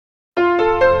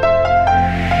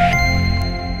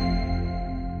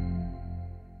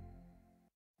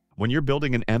When you're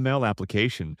building an ML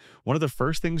application, one of the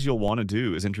first things you'll want to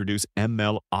do is introduce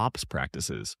MLOps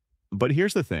practices. But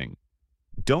here's the thing,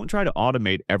 don't try to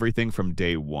automate everything from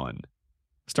day one.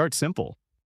 Start simple.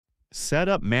 Set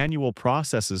up manual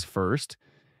processes first,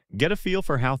 get a feel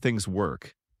for how things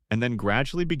work, and then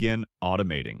gradually begin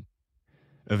automating.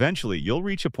 Eventually, you'll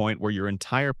reach a point where your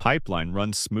entire pipeline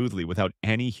runs smoothly without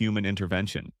any human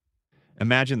intervention.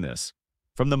 Imagine this.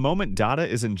 From the moment data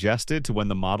is ingested to when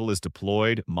the model is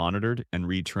deployed, monitored, and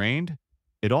retrained,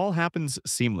 it all happens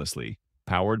seamlessly,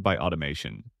 powered by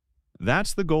automation.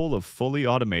 That's the goal of fully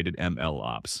automated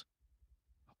MLOps.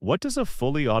 What does a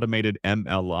fully automated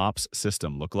MLOps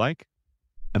system look like?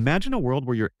 Imagine a world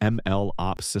where your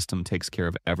MLOps system takes care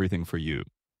of everything for you.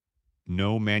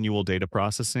 No manual data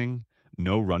processing,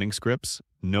 no running scripts,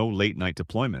 no late-night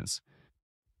deployments.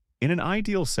 In an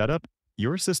ideal setup,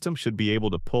 your system should be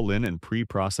able to pull in and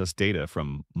pre-process data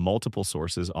from multiple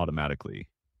sources automatically.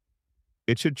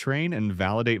 It should train and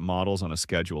validate models on a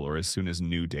schedule or as soon as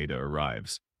new data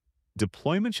arrives.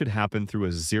 Deployment should happen through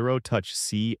a zero-touch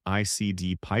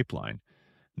CI/CD pipeline.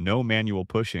 No manual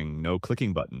pushing, no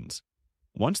clicking buttons.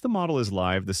 Once the model is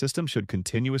live, the system should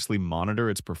continuously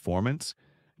monitor its performance,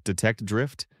 detect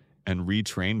drift, and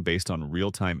retrain based on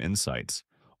real-time insights,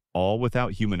 all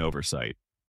without human oversight.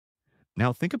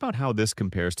 Now think about how this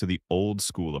compares to the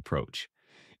old-school approach.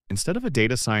 Instead of a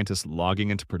data scientist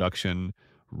logging into production,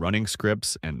 running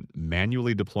scripts, and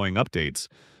manually deploying updates,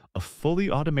 a fully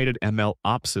automated ML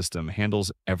ops system handles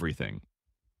everything.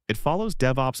 It follows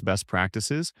DevOps best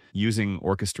practices using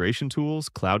orchestration tools,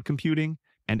 cloud computing,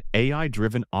 and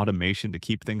AI-driven automation to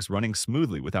keep things running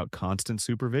smoothly without constant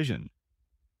supervision.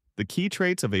 The key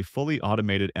traits of a fully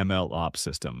automated ML ops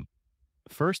system.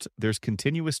 First, there's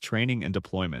continuous training and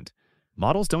deployment.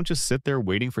 Models don't just sit there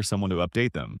waiting for someone to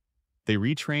update them. They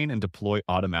retrain and deploy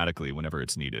automatically whenever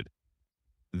it's needed.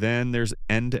 Then there's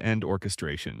end-to-end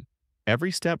orchestration.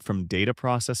 Every step from data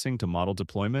processing to model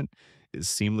deployment is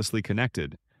seamlessly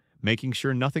connected, making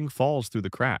sure nothing falls through the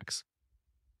cracks.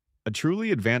 A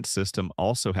truly advanced system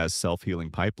also has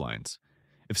self-healing pipelines.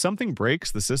 If something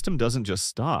breaks, the system doesn't just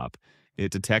stop,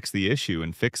 it detects the issue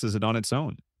and fixes it on its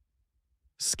own.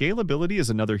 Scalability is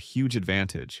another huge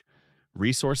advantage.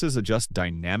 Resources adjust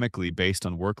dynamically based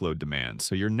on workload demands,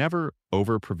 so you're never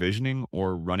over-provisioning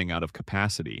or running out of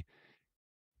capacity.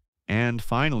 And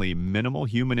finally, minimal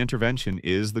human intervention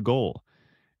is the goal.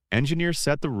 Engineers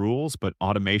set the rules, but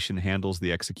automation handles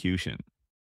the execution.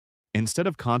 Instead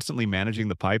of constantly managing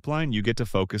the pipeline, you get to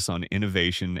focus on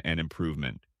innovation and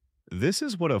improvement. This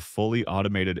is what a fully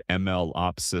automated ML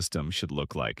ops system should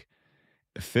look like.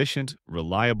 Efficient,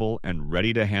 reliable, and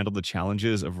ready to handle the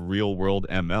challenges of real-world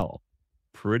ML.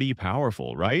 Pretty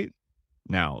powerful, right?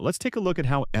 Now, let's take a look at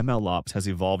how MLOps has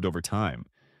evolved over time,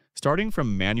 starting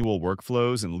from manual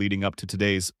workflows and leading up to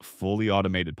today's fully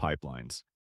automated pipelines.